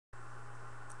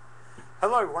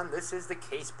Hello everyone, this is the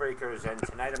Case Breakers, and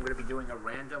tonight I'm going to be doing a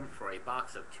random for a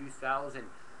box of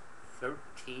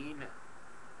 2013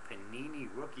 Panini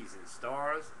Rookies and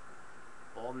Stars.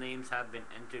 All names have been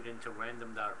entered into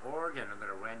random.org, and I'm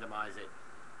going to randomize it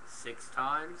 6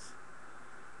 times.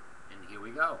 And here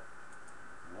we go.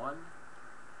 1,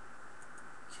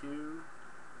 2,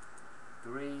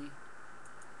 3,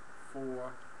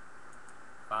 4,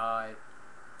 5,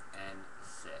 and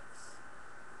 6.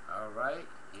 Alright,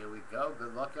 here we go.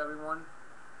 Good luck, everyone.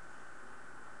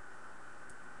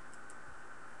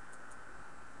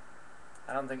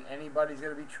 I don't think anybody's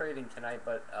going to be trading tonight,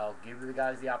 but I'll give the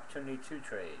guys the opportunity to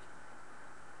trade.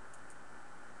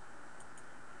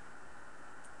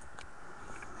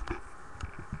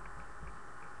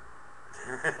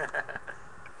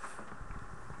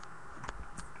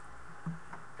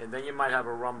 And then you might have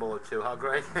a rumble or two, huh,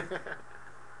 Greg?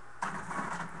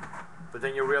 But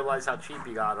then you realize how cheap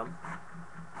you got them.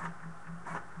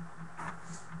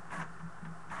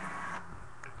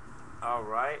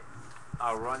 Alright,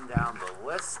 I'll run down the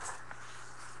list.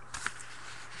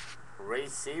 Ray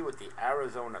C. with the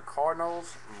Arizona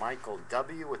Cardinals. Michael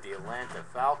W. with the Atlanta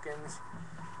Falcons.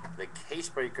 The Case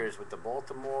Breakers with the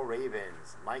Baltimore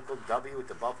Ravens. Michael W. with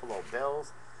the Buffalo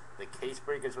Bills. The Case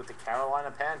Breakers with the Carolina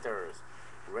Panthers.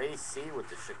 Ray C. with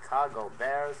the Chicago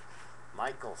Bears.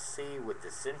 Michael C. with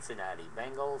the Cincinnati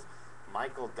Bengals.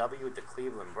 Michael W. with the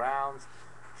Cleveland Browns.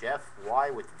 Jeff Y.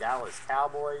 with the Dallas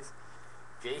Cowboys.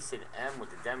 Jason M. with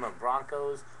the Denver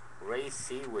Broncos. Ray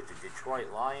C. with the Detroit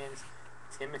Lions.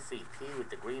 Timothy P. with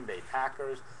the Green Bay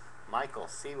Packers. Michael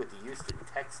C. with the Houston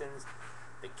Texans.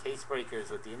 The Case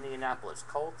Breakers with the Indianapolis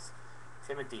Colts.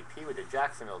 Timothy P. with the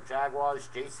Jacksonville Jaguars.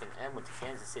 Jason M. with the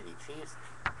Kansas City Chiefs.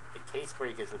 The Case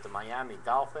Breakers with the Miami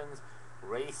Dolphins.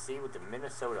 Ray C. with the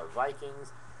Minnesota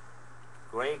Vikings.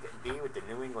 Greg B. with the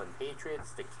New England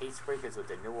Patriots. The Case Breakers with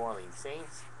the New Orleans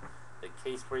Saints. The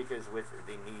Case Breakers with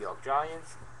the New York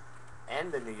Giants.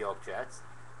 And the New York Jets.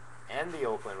 And the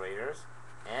Oakland Raiders.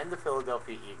 And the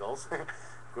Philadelphia Eagles.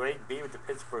 Greg B. with the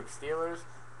Pittsburgh Steelers.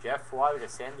 Jeff Y. with the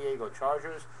San Diego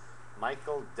Chargers.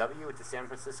 Michael W. with the San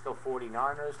Francisco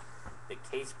 49ers. The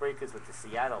Case Breakers with the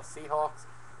Seattle Seahawks.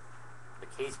 The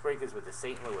Case Breakers with the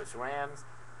St. Louis Rams.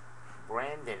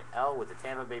 Brandon L. with the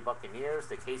Tampa Bay Buccaneers.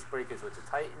 The Case Breakers with the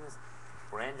Titans.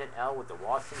 Brandon L. with the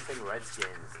Washington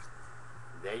Redskins.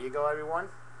 There you go, everyone.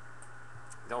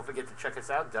 Don't forget to check us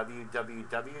out,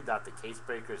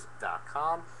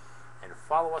 www.thecasebreakers.com, and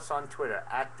follow us on Twitter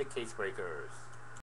 @thecasebreakers.